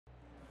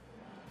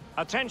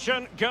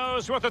Attention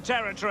goes with the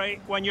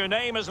territory when your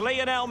name is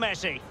Lionel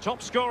Messi.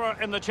 Top scorer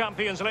in the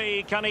Champions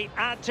League. Can he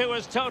add to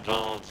his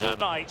total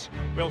tonight?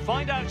 We'll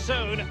find out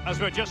soon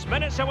as we're just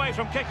minutes away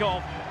from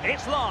kickoff.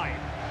 It's live.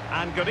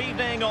 And good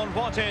evening on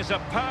what is a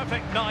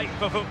perfect night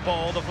for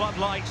football. The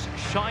floodlights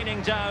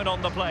shining down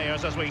on the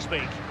players as we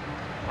speak.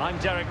 I'm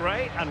Derek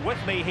Ray, and with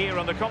me here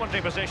on the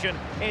commentary position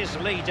is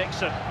Lee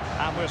Dixon.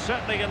 And we're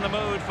certainly in the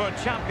mood for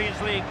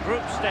Champions League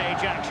group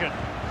stage action.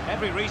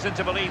 Every reason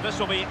to believe this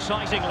will be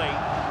exciting, Lee.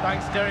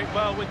 Thanks, Derek.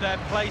 Well, with their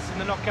place in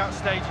the knockout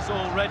stages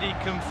already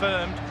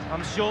confirmed,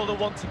 I'm sure they'll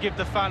want to give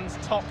the fans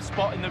top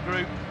spot in the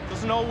group.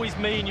 Doesn't always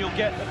mean you'll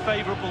get a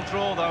favourable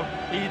draw, though.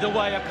 Either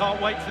way, I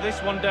can't wait for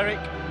this one, Derek.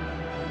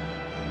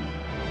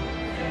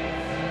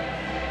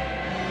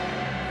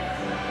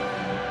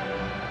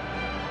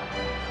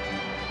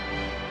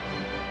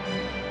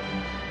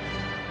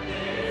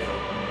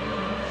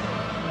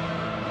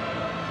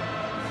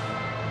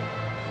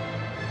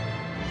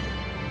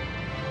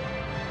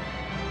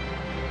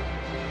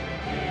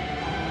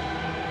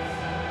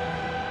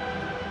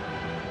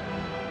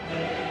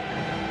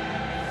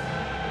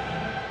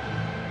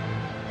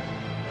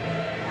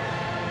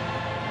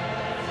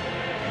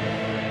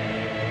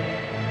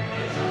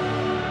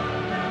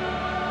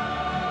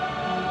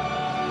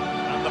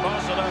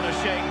 Barcelona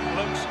shape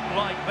looks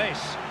like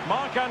this.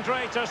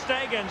 Marc-Andre ter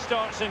Stegen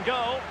starts in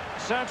goal.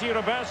 Sergio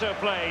Roberto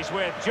plays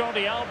with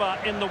Jordi Alba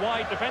in the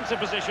wide defensive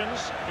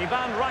positions.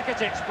 Ivan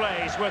Rakitic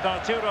plays with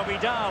Arturo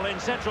Vidal in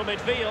central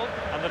midfield.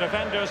 And the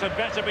defenders had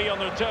better be on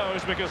their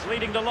toes because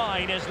leading the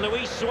line is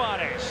Luis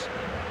Suarez.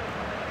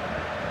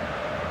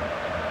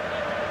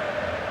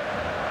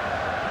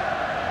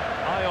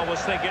 I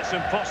always think it's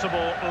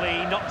impossible,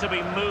 Lee, not to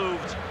be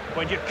moved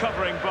when you're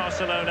covering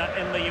Barcelona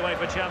in the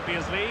UEFA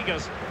Champions League,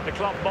 as the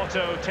club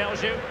motto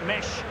tells you,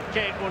 Més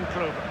que un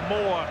club,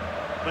 more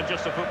than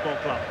just a football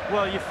club.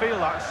 Well, you feel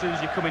that as soon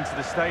as you come into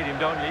the stadium,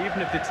 don't you?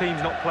 Even if the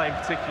team's not playing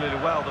particularly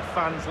well, the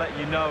fans let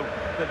you know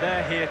that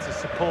they're here to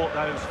support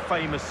those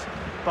famous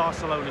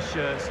Barcelona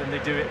shirts, and they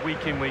do it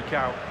week in, week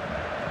out.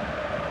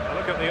 A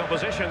look at the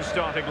opposition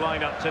starting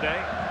lineup today.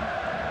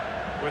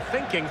 We're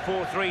thinking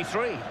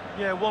 4-3-3.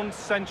 Yeah, one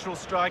central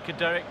striker,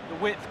 Derek. The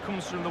width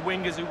comes from the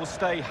wingers who will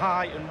stay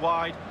high and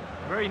wide.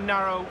 Very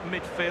narrow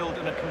midfield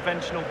and a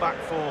conventional back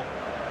four.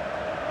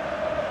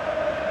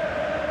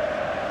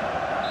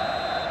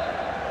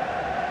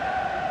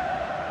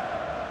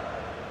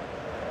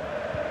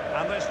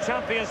 And this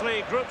Champions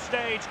League group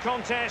stage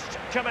contest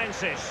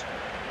commences.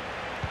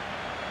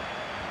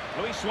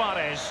 Luis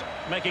Suarez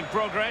making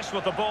progress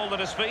with the ball at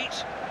his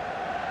feet.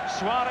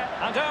 Suarez,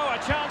 and oh,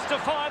 a chance to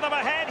fire them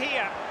ahead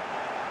here.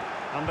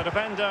 And the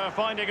defender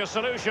finding a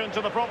solution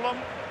to the problem.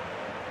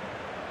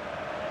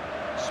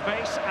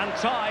 Space and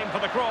time for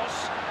the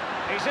cross.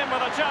 He's in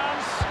with a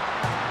chance.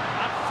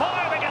 And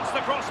fired against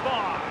the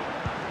crossbar.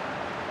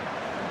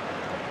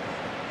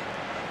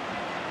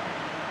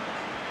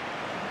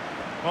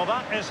 Well,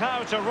 that is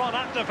how to run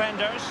at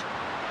defenders.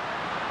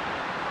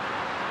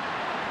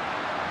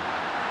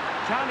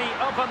 Can he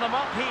open them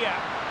up here?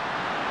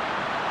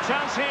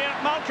 Chance here,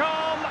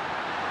 Malcolm.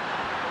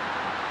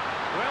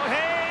 Will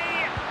he?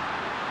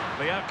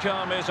 The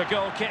outcome is a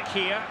goal kick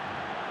here.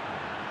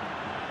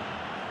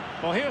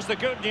 Well, here's the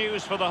good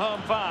news for the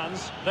home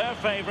fans. Their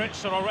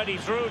favourites are already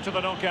through to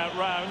the knockout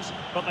rounds,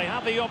 but they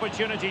have the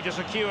opportunity to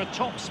secure a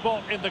top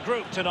spot in the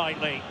group tonight,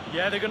 Lee.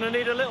 Yeah, they're going to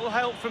need a little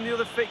help from the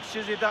other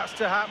fixtures if that's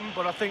to happen,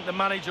 but I think the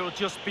manager will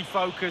just be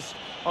focused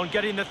on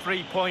getting the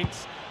 3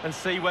 points and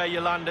see where you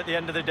land at the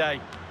end of the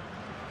day.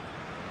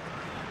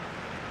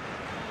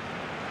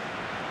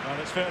 Well,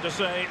 it's fair to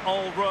say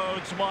all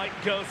roads might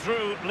go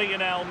through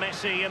Lionel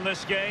Messi in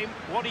this game.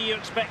 What are you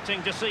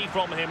expecting to see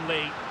from him,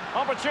 Lee?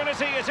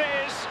 Opportunity it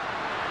is.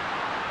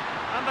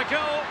 And the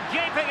goal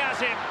gaping at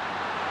him.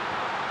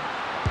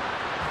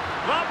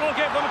 That will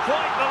give them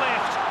quite the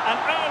lift. An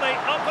early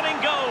opening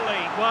goal,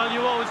 Lee. Well,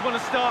 you always want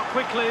to start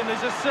quickly, and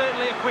there's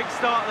certainly a quick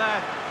start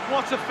there.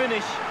 What a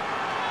finish.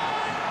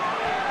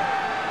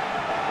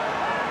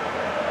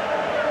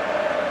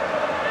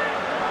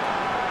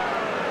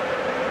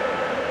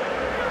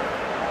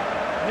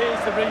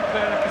 Here's the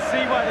replay, and I can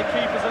see why the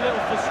keeper's a little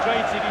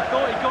frustrated. He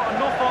thought he got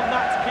enough on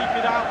that to keep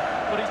it out,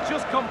 but it's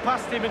just gone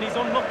past him and he's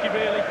unlucky,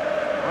 really.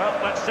 Well,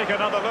 let's take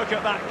another look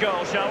at that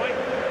goal, shall we?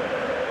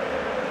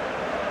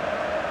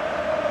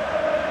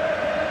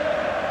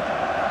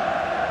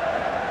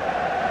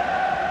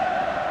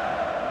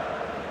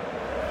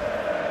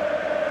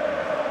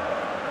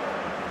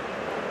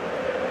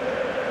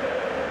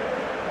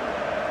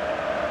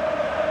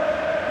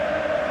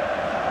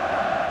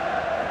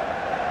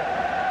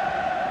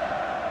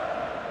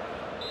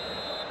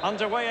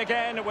 Underway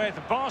again with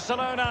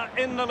Barcelona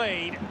in the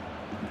lead.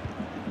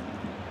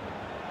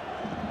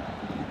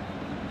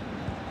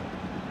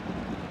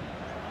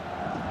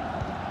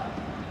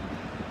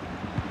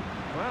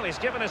 Well, he's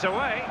given us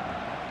away.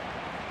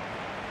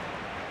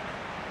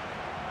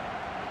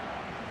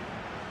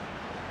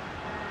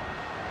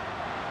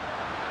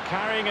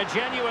 Carrying a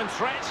genuine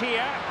threat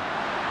here.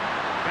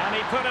 Can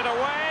he put it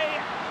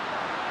away?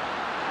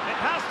 It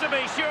Has to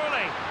be,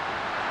 surely.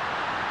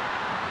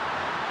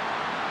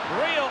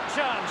 Real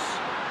chance.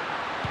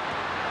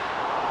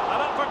 And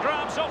up for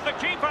grabs off the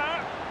keeper.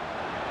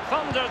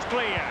 Thunders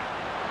clear.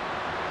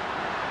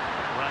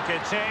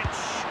 Rakitic.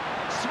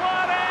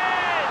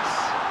 Suarez!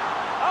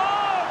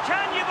 Oh,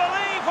 can you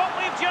believe what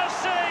we've just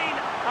seen?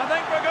 I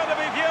think we're going to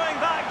be viewing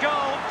that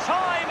goal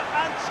time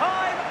and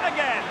time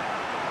again.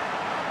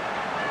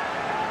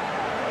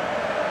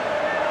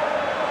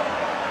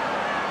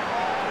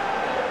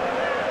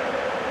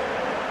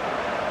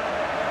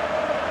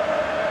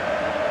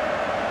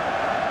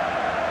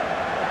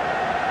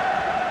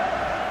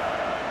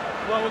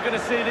 Well, we're going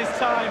to see this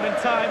time and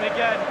time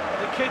again.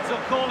 The kids will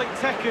call it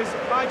techers.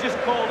 I just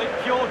call it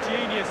pure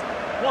genius.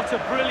 What a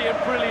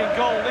brilliant, brilliant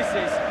goal this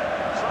is.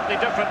 Slightly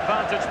different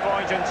vantage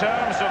point in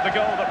terms of the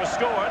goal that was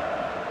scored.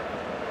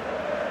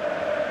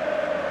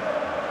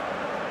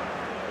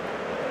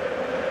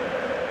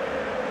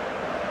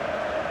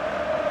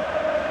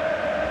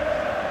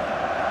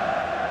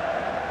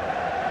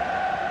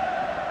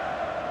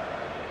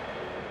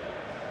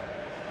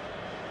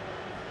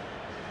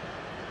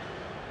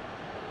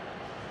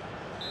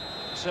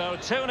 So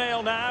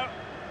 2-0 now.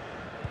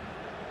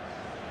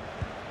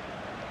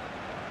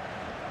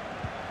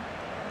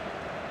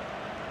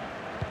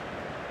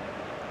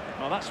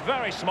 Well, that's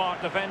very smart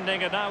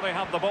defending, and now they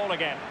have the ball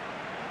again.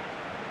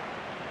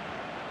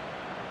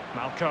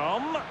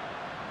 Malcolm.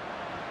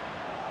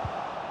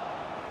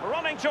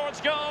 Running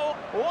towards goal.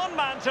 One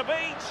man to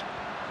beat.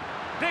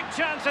 Big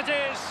chance it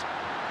is.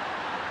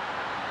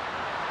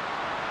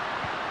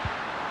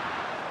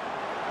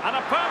 And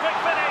a perfect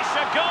finish,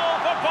 a goal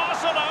for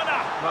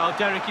Barcelona. Well,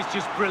 Derek is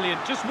just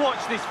brilliant. Just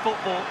watch this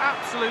football,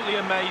 absolutely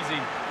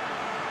amazing.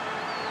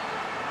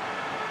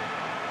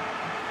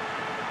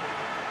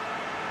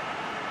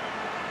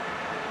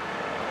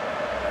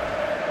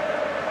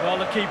 Well,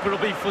 the keeper will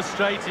be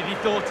frustrated. He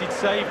thought he'd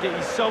saved it.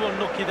 He's so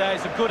unlucky there.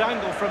 It's a good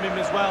angle from him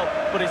as well,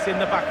 but it's in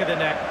the back of the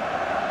net.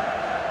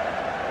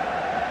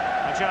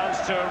 A chance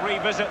to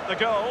revisit the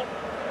goal.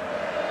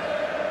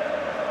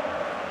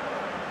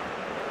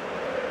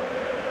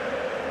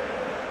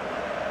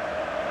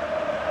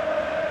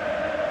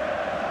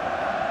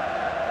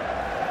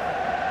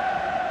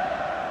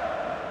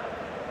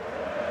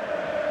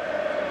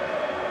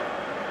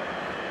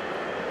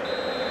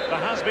 There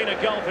has been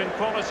a gulf in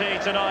quality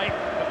tonight,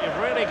 but you've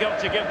really got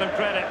to give them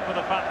credit for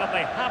the fact that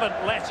they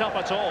haven't let up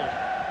at all.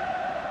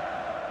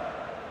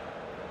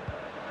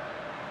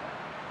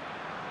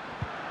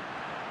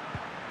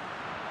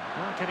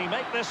 Well, can he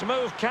make this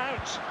move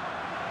count?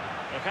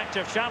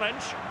 Effective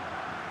challenge.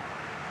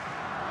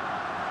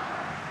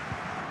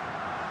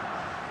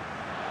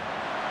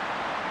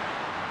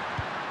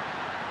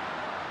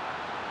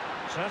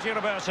 Sergio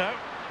Roberto.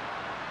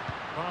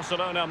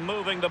 Barcelona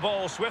moving the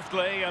ball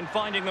swiftly and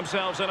finding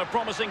themselves in a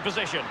promising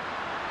position.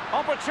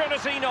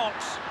 Opportunity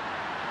knocks.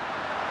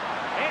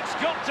 It's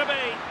got to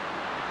be.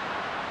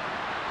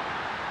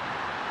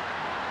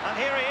 And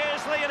here he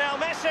is, Lionel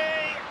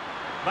Messi.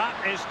 That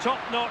is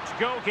top-notch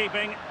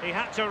goalkeeping. He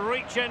had to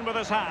reach in with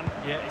his hand.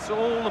 Yeah, it's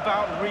all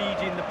about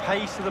reading the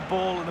pace of the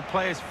ball and the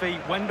player's feet.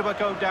 When do I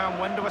go down?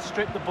 When do I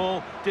strip the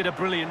ball? Did a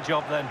brilliant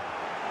job then.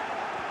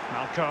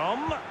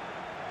 Malcolm.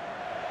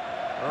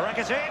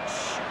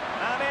 Rakitic.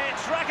 And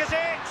it's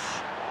Rakitic!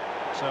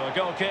 So a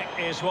goal kick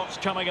is what's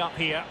coming up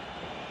here.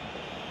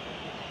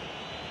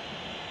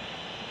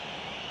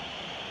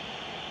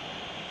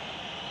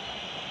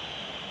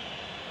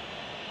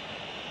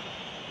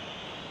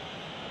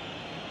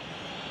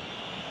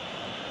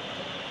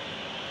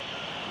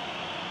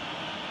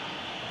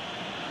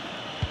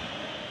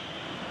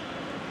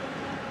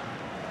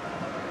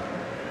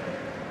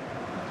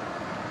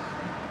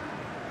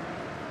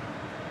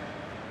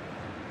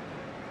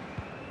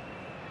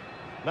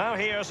 Now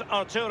here's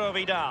Arturo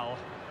Vidal.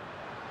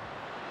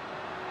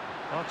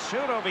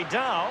 Arturo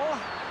Vidal.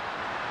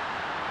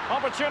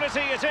 Opportunity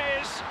it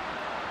is.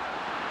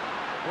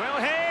 Will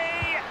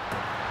he?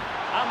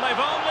 And they've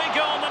only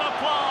gone and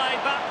applied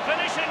that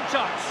finishing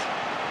touch.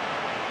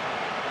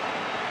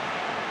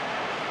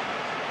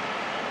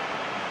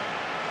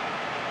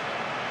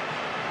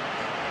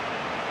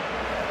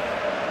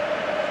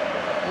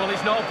 Well,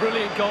 it's not a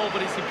brilliant goal,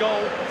 but it's a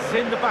goal. It's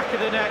in the back of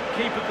the net.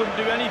 Keeper couldn't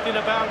do anything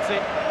about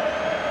it.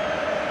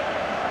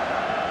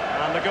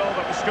 And the goal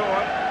that was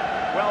scored,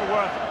 well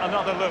worth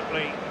another look,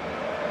 Lee.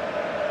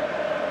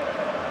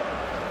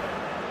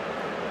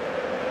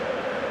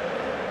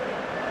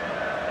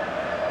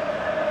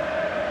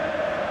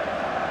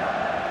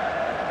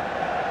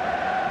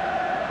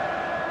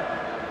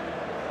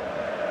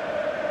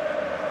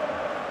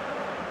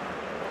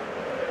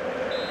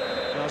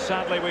 Well,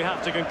 sadly, we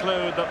have to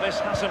conclude that this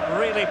hasn't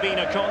really been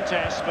a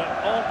contest, but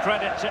all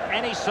credit to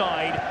any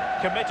side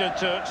committed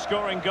to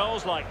scoring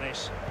goals like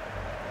this.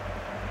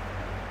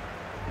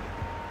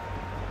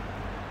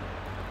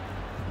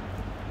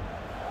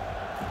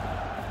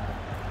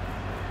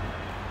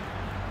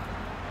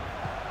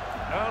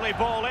 Early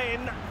ball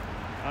in,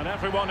 and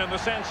everyone in the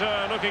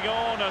centre looking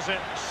on as it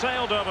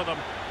sailed over them.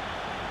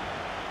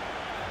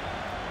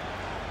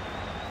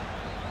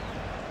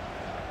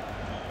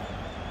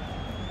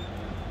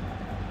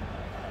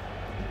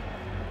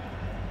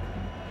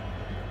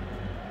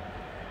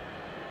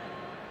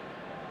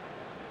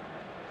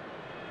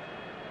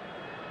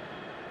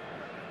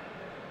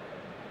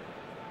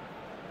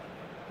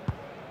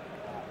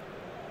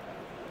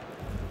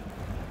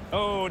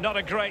 Oh, not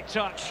a great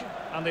touch.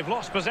 And they've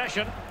lost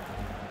possession.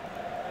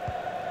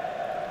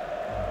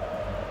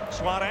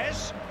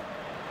 Suarez.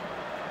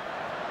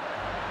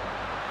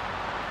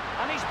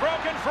 And he's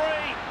broken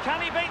free.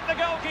 Can he beat the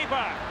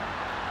goalkeeper?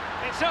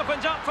 It's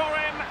opened up for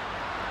him.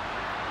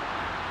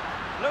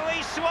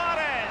 Luis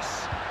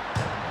Suarez.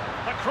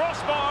 The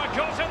crossbar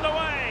got in the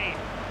way.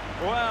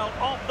 Well,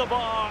 off the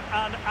bar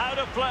and out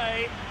of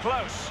play.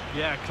 Close.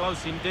 Yeah,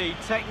 close indeed.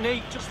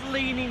 Technique, just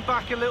leaning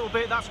back a little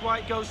bit. That's why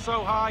it goes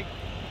so high.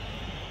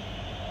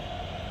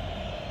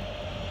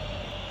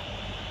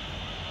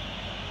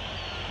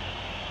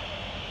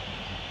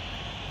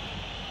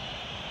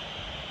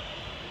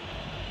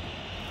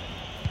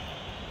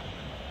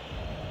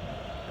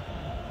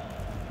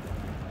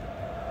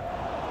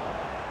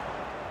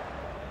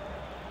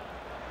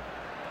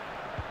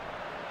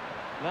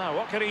 Now,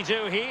 what can he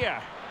do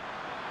here?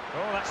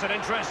 Oh, that's an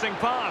interesting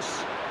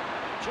pass.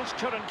 Just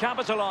couldn't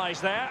capitalise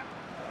there.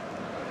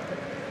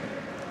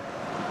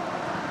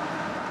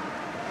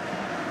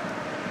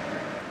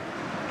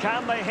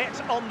 Can they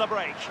hit on the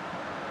break?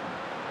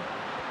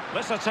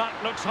 This attack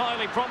looks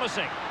highly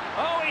promising.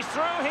 Oh, he's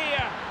through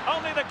here.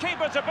 Only the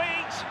keeper to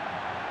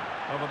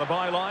beat. Over the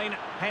byline,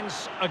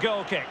 hence a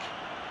goal kick.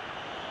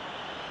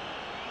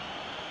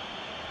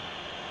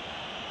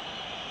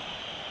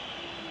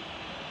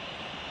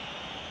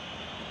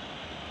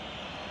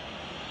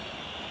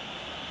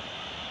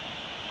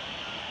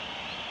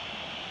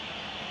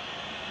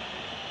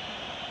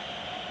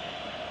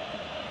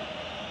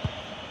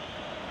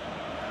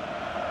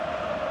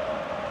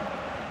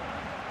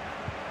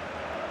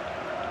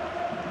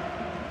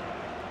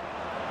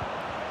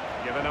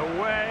 Given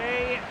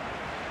away.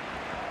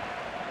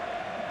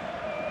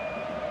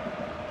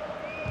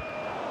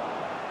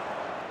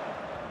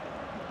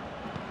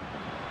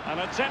 And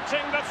attempting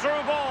the through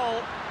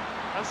ball.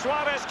 And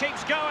Suarez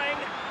keeps going.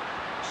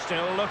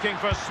 Still looking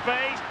for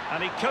space.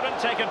 And he couldn't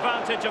take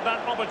advantage of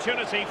that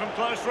opportunity from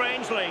close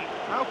range, Lee.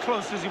 How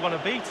close does he want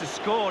to be to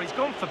score? He's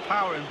gone for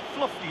power and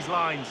fluffed these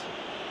lines.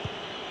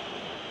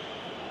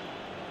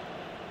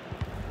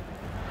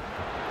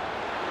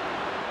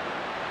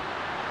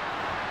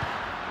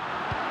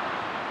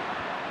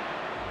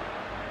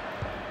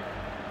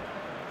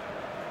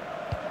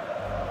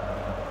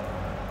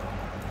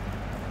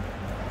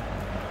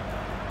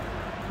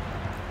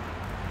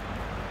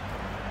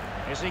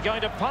 Is he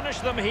going to punish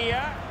them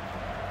here?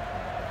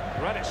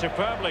 Read it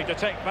superbly to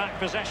take back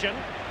possession.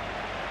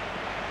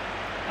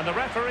 And the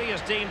referee has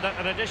deemed that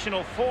an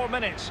additional 4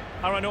 minutes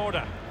are in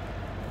order.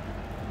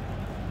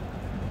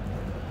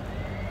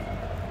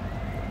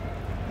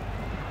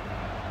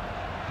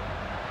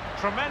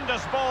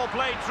 Tremendous ball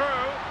played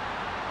through.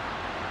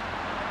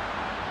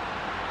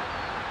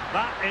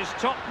 That is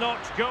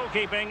top-notch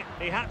goalkeeping.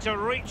 He had to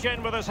reach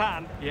in with his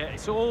hand. Yeah,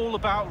 it's all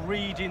about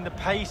reading the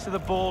pace of the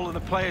ball and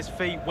the player's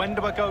feet. When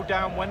do I go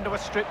down? When do I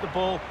strip the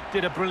ball?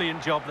 Did a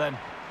brilliant job then.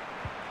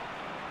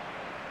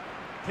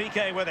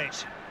 PK with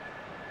it.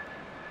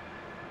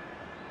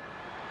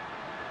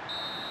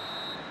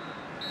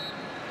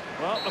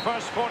 Well, the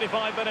first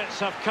 45 minutes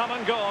have come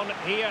and gone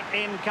here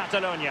in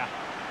Catalonia.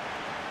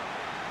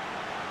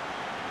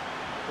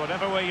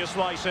 Whatever way you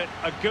slice it,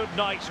 a good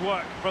night's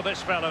work for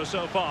this fellow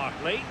so far.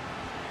 Lee?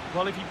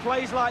 Well, if he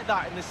plays like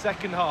that in the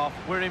second half,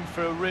 we're in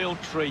for a real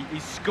treat.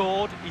 He's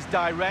scored, he's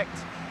direct,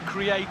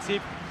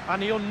 creative,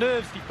 and he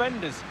unnerves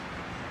defenders.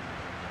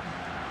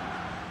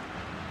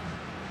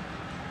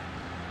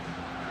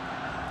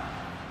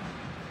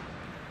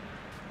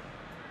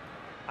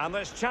 And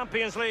this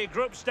Champions League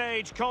group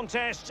stage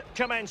contest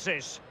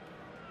commences.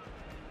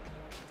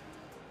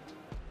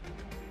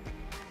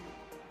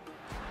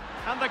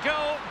 And the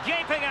goal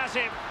gaping at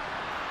him.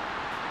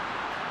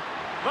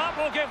 That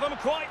will give them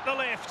quite the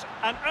lift.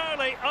 An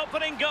early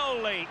opening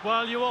goal lead.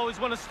 Well, you always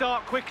want to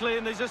start quickly,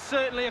 and there's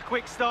certainly a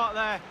quick start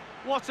there.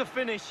 What a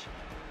finish.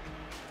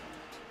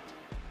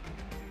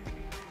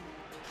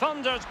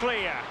 Thunder's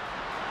clear.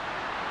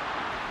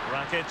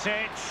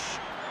 Rakitic.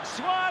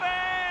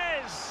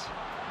 Suarez!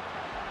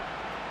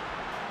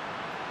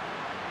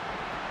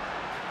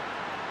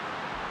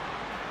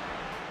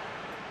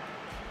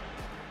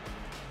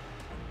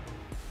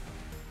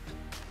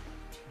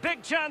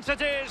 Big chance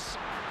it is.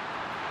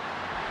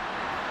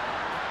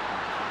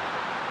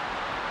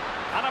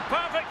 And a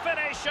perfect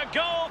finish, a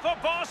goal for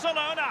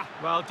Barcelona.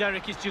 Well,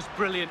 Derek is just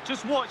brilliant.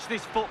 Just watch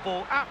this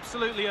football,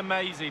 absolutely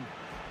amazing.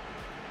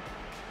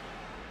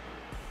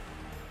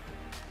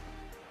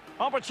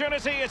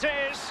 Opportunity it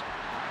is.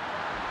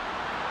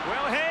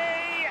 Will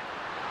he?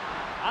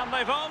 And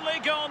they've only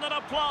gone and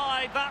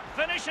applied that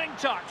finishing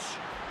touch.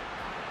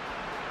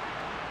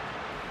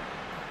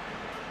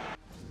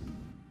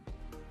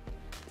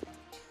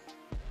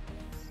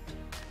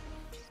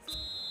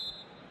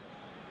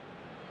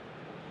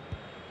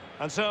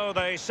 And so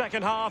the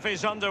second half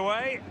is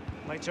underway.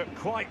 They took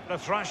quite the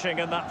thrashing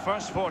in that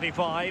first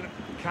 45.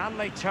 Can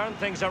they turn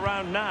things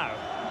around now?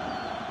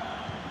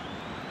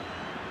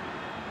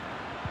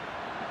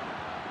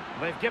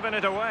 They've given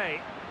it away.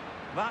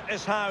 That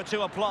is how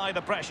to apply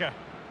the pressure.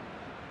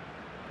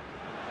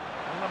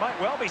 There might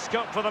well be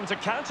scope for them to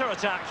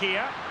counter-attack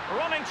here.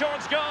 Running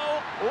towards goal,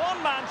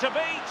 one man to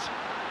beat.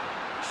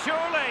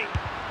 Surely.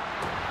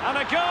 And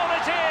a goal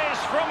it is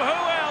from who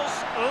else?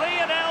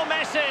 Lionel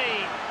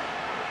Messi.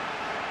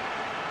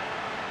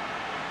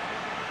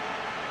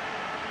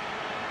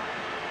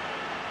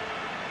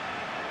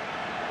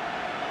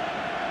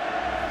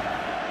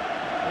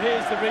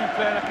 Here's the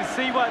replay, and I can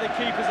see why the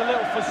keeper's a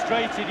little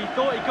frustrated. He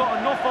thought he got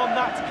enough on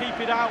that to keep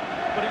it out,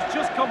 but it's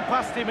just come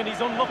past him and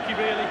he's unlucky,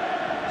 really.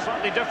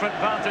 Slightly different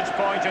vantage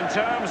point in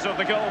terms of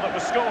the goal that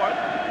was scored.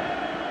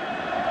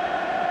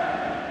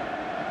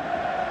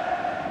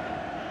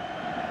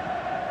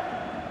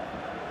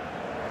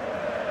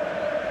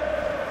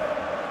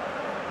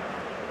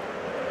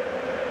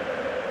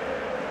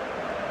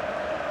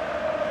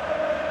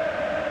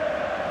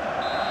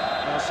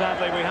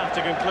 Sadly, we have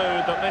to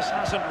conclude that this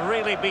hasn't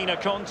really been a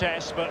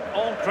contest, but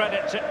all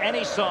credit to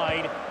any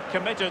side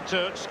committed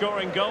to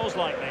scoring goals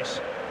like this.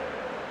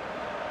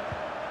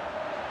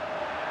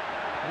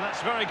 And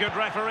that's very good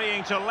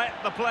refereeing to let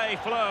the play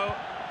flow.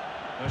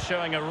 They're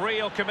showing a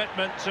real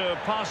commitment to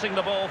passing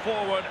the ball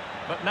forward,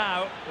 but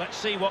now let's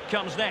see what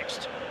comes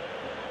next.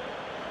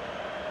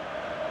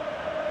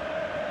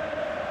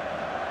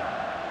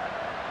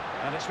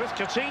 And it's with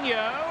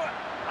Coutinho,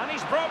 and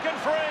he's broken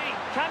free.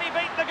 Can he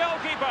beat the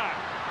goalkeeper?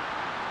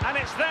 And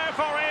it's there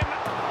for him.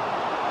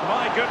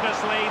 My goodness,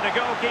 Lee, the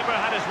goalkeeper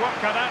had his work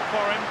cut out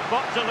for him,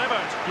 but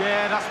delivered.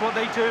 Yeah, that's what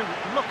they do.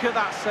 Look at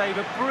that save,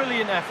 a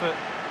brilliant effort.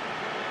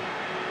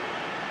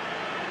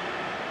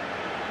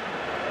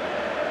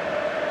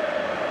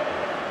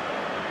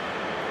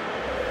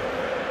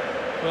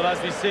 Well,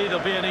 as we see,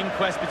 there'll be an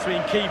inquest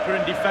between keeper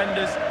and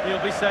defenders.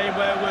 He'll be saying,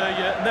 where were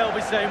you? And they'll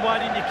be saying, why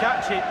didn't you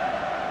catch it?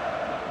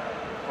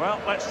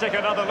 Well, let's take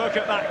another look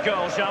at that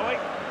goal, shall we?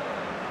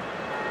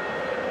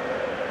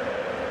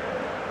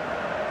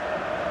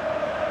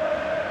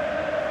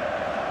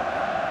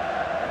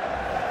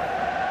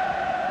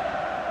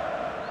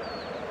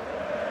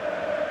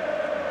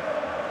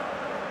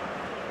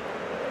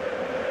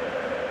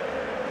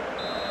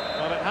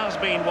 Well, it has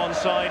been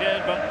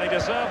one-sided, but they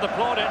deserve the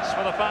plaudits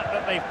for the fact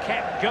that they've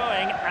kept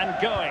going and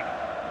going.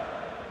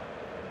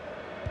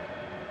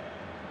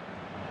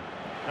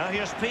 Now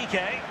here's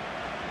Piqué.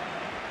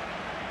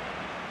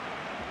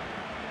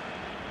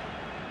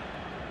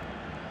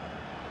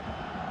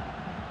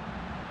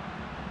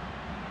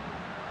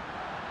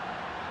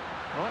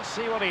 Well, let's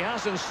see what he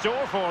has in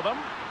store for them.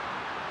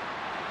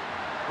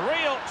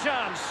 Real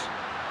chance.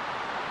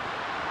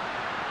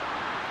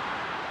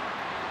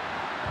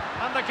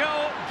 And the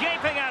goal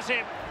gaping at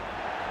him.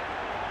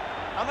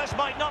 And this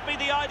might not be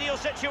the ideal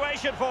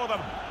situation for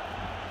them.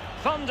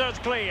 Thundered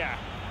clear.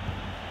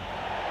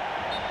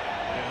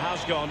 It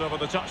has gone over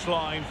the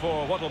touchline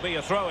for what will be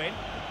a throw-in.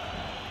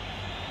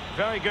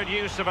 Very good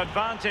use of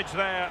advantage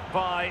there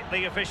by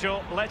the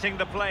official, letting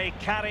the play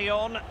carry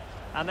on,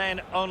 and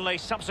then only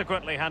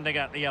subsequently handing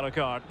out the yellow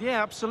card.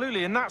 Yeah,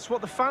 absolutely, and that's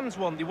what the fans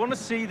want. They want to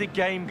see the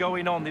game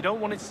going on. They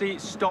don't want to see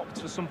it stopped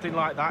for something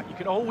like that. You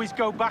can always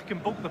go back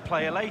and book the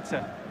player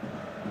later.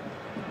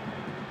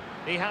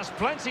 He has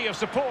plenty of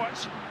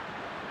support.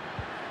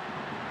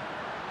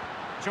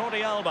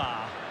 Jordi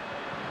Alba.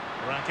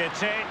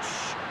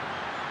 Rakitic.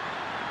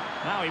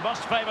 Now he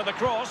must favour the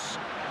cross.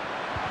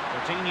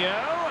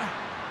 Coutinho.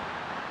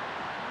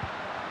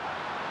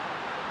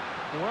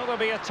 Will there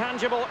be a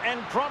tangible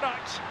end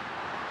product?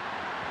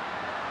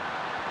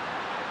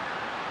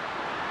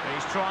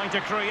 He's trying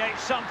to create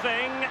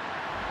something.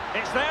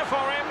 It's there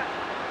for him.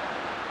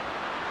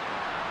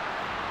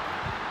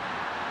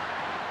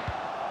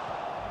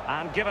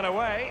 And given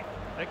away.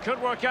 It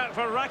could work out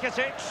for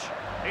Rakitic.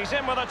 He's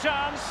in with a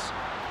chance.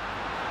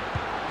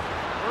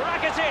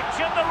 Rakitic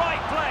in the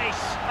right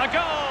place. A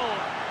goal.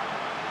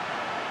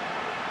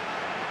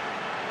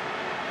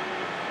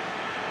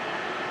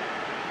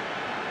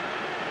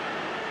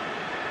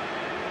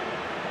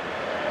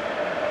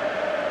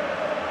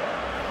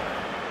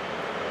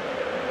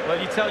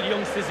 Well, you tell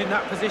youngsters in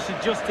that position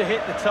just to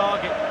hit the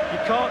target. You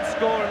can't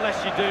score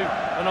unless you do.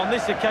 And on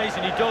this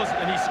occasion he does,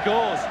 and he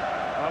scores.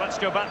 Well, let's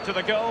go back to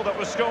the goal that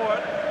was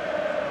scored.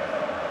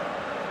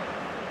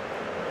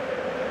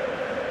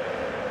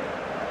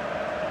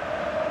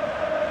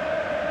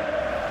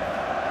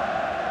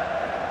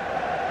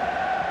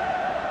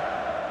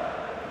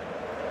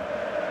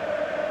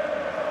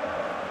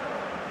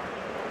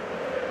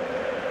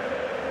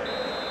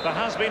 There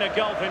has been a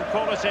gulf in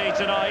quality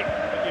tonight,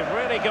 but you've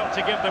really got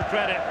to give them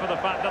credit for the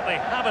fact that they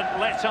haven't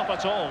let up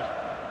at all.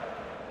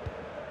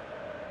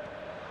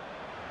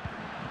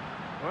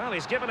 Well,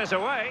 he's given us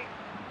away.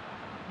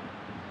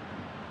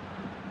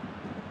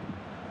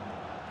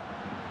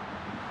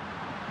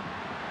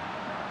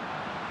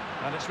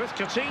 And it's with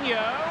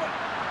Coutinho.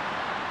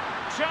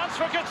 Chance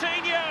for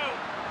Coutinho.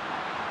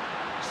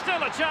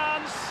 Still a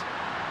chance.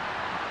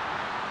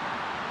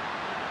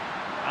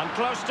 And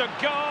close to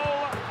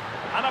goal.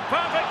 And a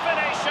perfect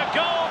finish, a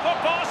goal for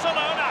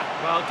Barcelona.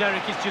 Well,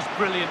 Derek is just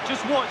brilliant.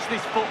 Just watch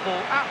this football,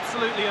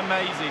 absolutely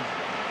amazing.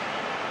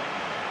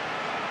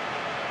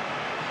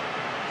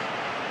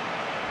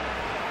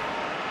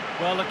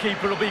 Well, the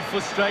keeper will be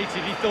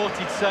frustrated. He thought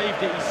he'd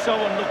saved it. He's so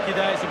unlucky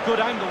there. It's a good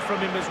angle from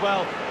him as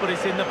well, but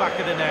it's in the back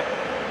of the net.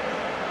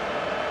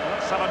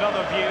 Let's have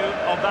another view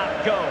of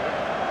that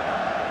goal.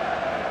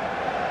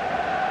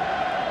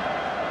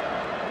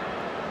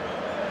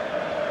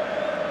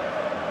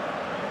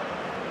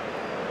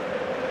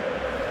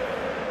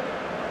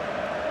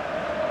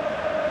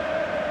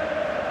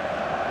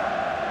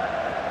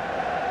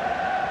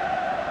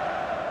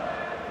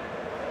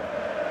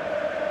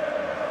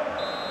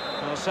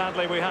 Well,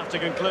 sadly, we have to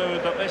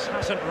conclude that this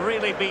hasn't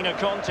really been a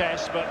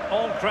contest, but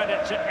all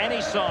credit to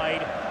any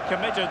side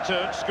committed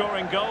to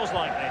scoring goals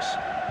like this.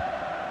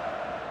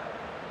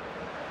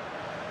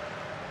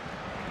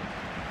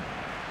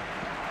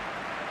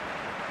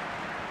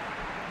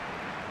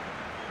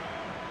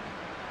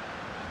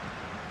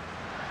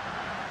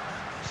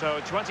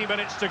 So 20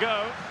 minutes to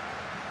go.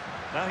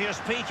 Now here's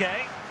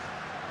Piqué.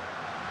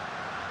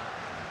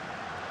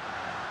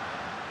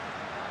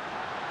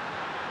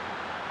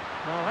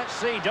 Well, let's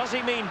see, does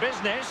he mean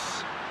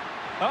business?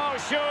 Oh,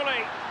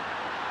 surely.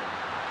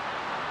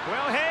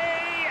 Will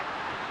he?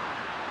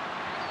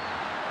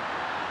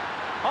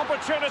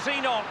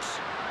 Opportunity knocks.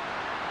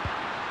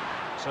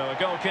 So a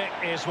goal kick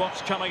is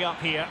what's coming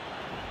up here.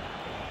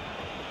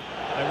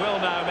 They will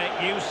now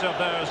make use of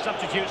their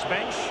substitutes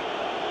bench.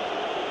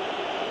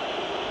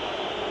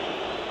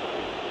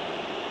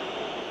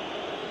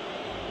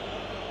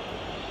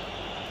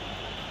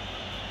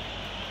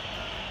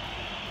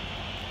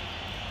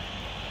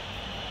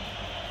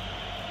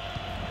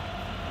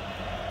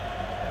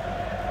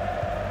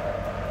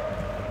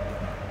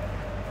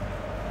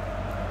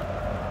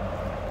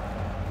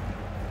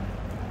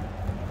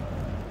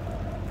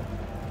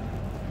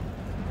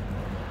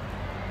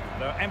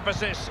 Their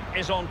emphasis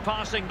is on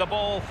passing the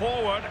ball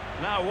forward.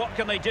 Now, what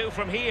can they do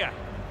from here?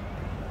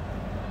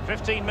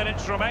 15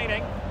 minutes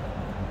remaining.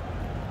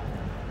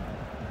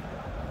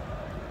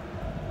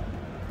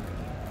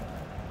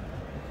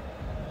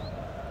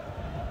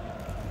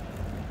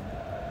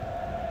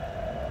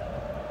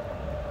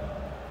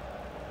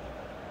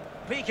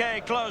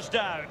 Piqué closed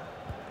down.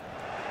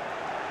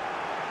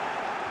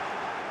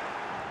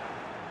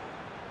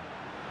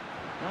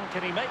 Well,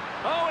 can he make...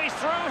 Oh, he's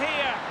through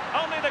here!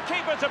 Only the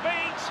keeper to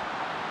beat!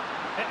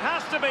 It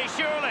has to be,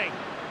 surely.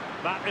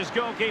 That is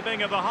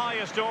goalkeeping of the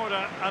highest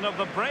order and of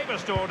the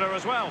bravest order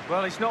as well.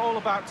 Well, it's not all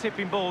about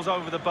tipping balls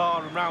over the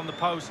bar and round the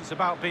post. It's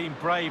about being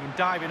brave and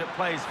diving at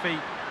players' feet.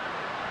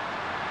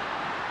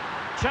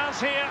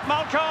 Chance here,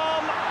 Malcolm!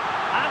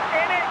 And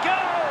in it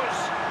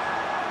goes!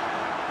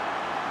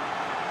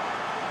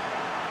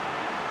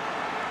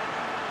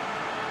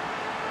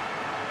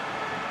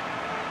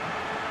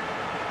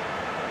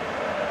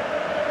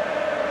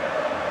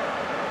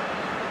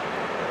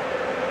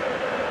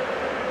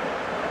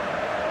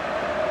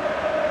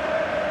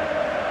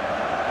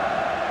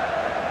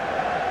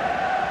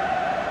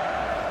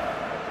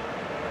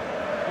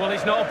 Well,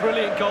 it's not a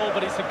brilliant goal,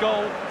 but it's a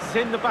goal. It's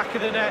in the back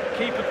of the net.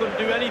 Keeper couldn't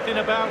do anything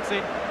about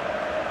it.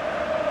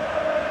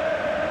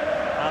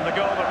 And the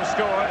goal that was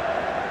scored,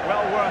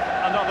 well worth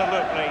another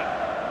look, Lee.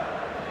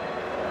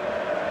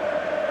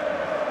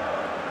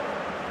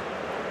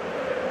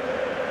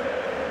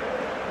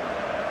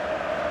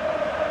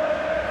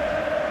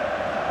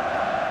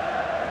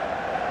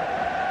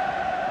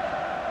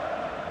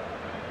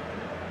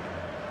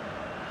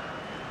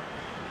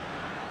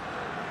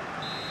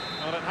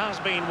 Well, it has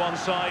been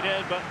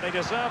one-sided, but they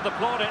deserve the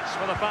plaudits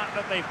for the fact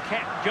that they've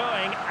kept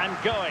going and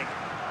going.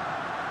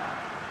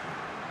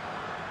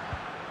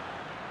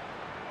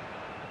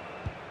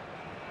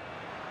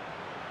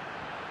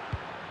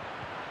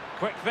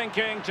 Quick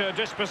thinking to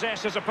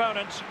dispossess his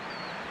opponent.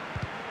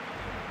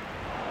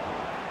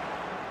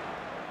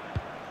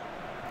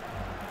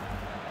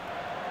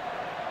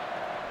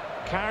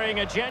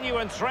 Carrying a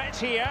genuine threat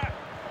here.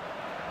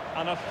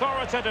 An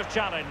authoritative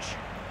challenge.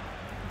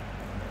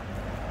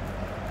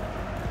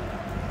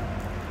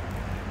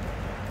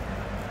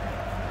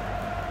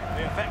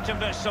 The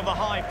effectiveness of the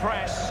high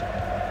press.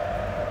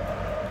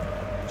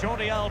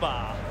 Jordi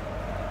Alba.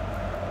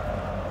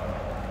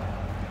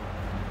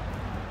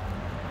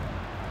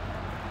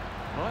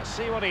 Well, let's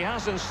see what he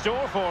has in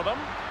store for them.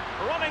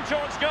 Running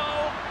towards goal,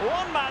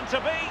 one man to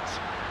beat.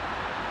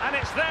 And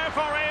it's there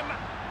for him.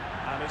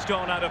 And it's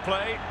gone out of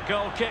play.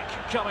 Goal kick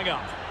coming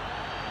up.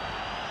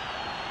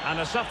 And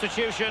a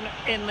substitution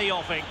in the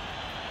offing.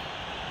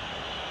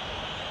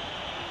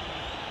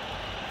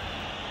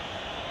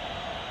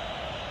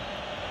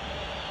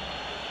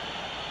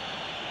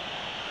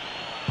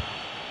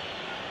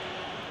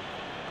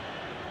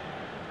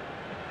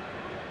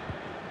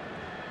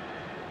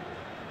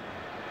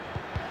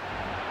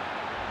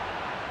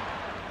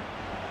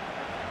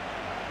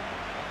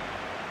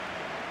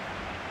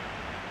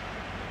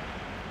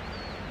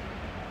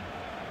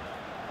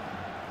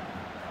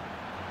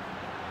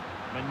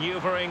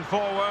 Manoeuvring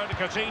forward,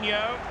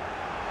 Coutinho.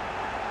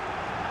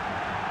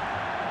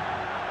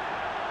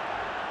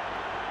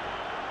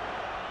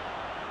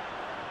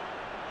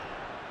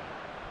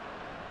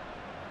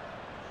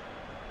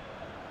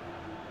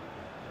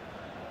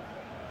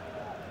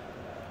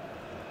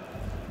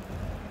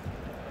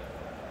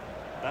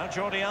 Now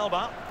Jordi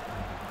Alba.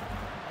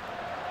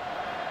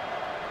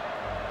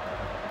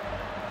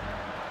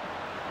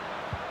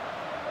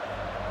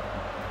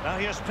 Now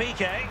here's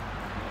Piqué.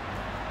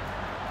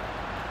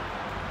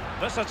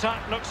 This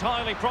attack looks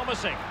highly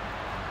promising.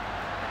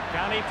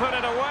 Can he put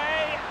it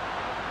away?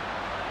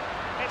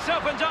 It's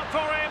opened up for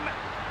him.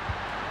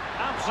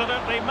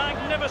 Absolutely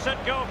magnificent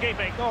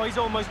goalkeeping. Oh, he's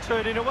almost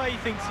turning away. He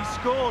thinks he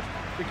scored.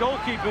 The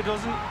goalkeeper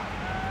doesn't.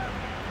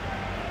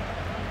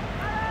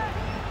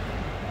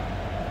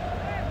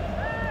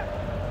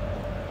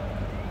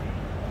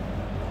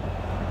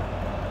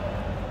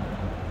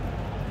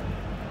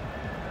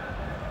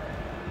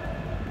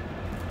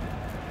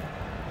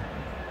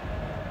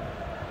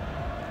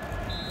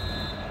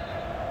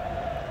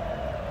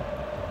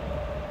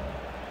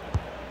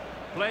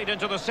 Played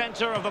into the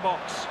centre of the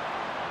box.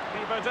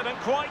 Keeper didn't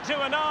quite do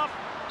enough.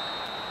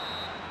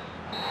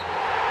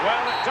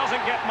 Well, it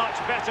doesn't get much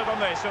better than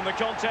this in the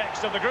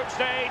context of the group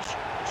stage.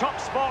 Top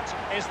spot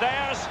is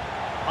theirs.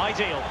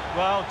 Ideal.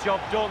 Well, job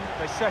done.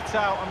 They set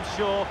out, I'm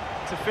sure,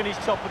 to finish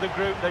top of the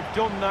group. They've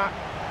done that.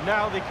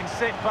 Now they can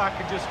sit back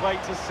and just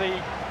wait to see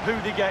who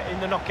they get in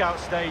the knockout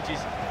stages.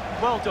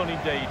 Well done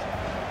indeed.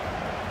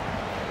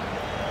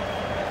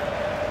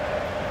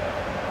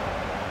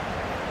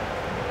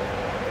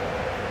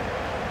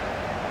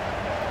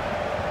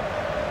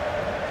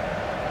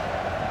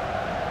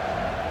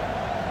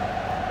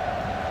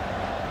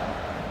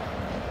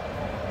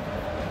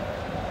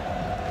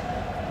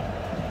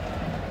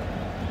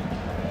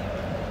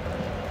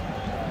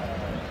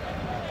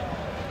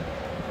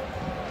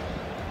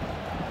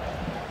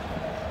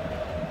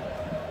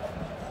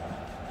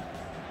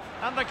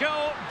 And the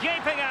goal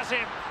gaping at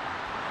him.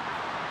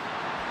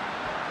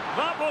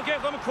 That will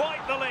give them quite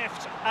the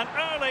lift. An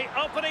early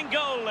opening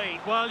goal lead.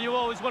 Well, you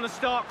always want to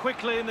start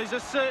quickly, and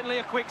there's certainly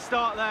a quick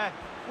start there.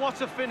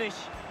 What a finish.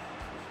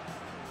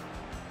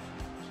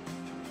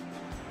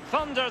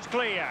 Thundered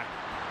clear.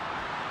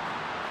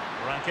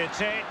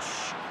 Rakitic.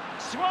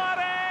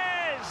 Suarez!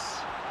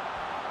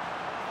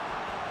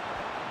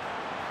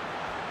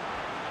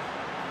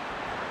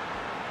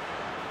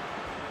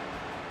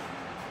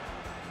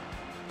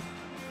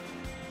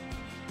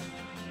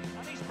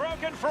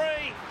 Broken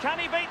free. Can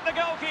he beat the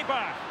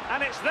goalkeeper?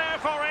 And it's there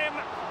for him.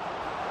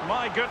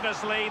 My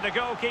goodness, Lee, the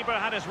goalkeeper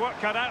had his work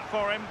cut out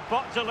for him,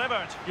 but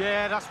delivered.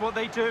 Yeah, that's what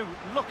they do.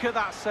 Look at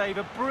that save,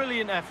 a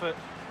brilliant effort.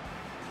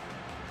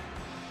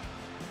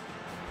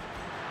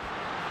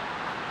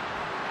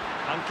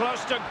 And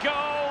close to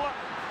goal.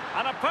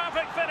 And a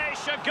perfect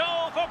finish, a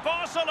goal for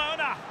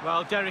Barcelona.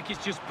 Well, Derek is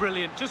just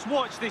brilliant. Just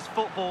watch this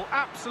football,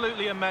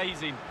 absolutely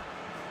amazing.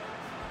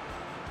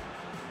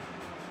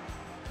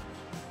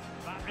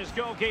 Is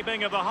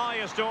goalkeeping of the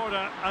highest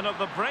order and of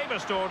the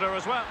bravest order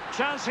as well.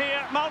 Chance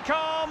here,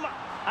 Malcolm,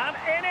 and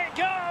in it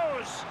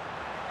goes!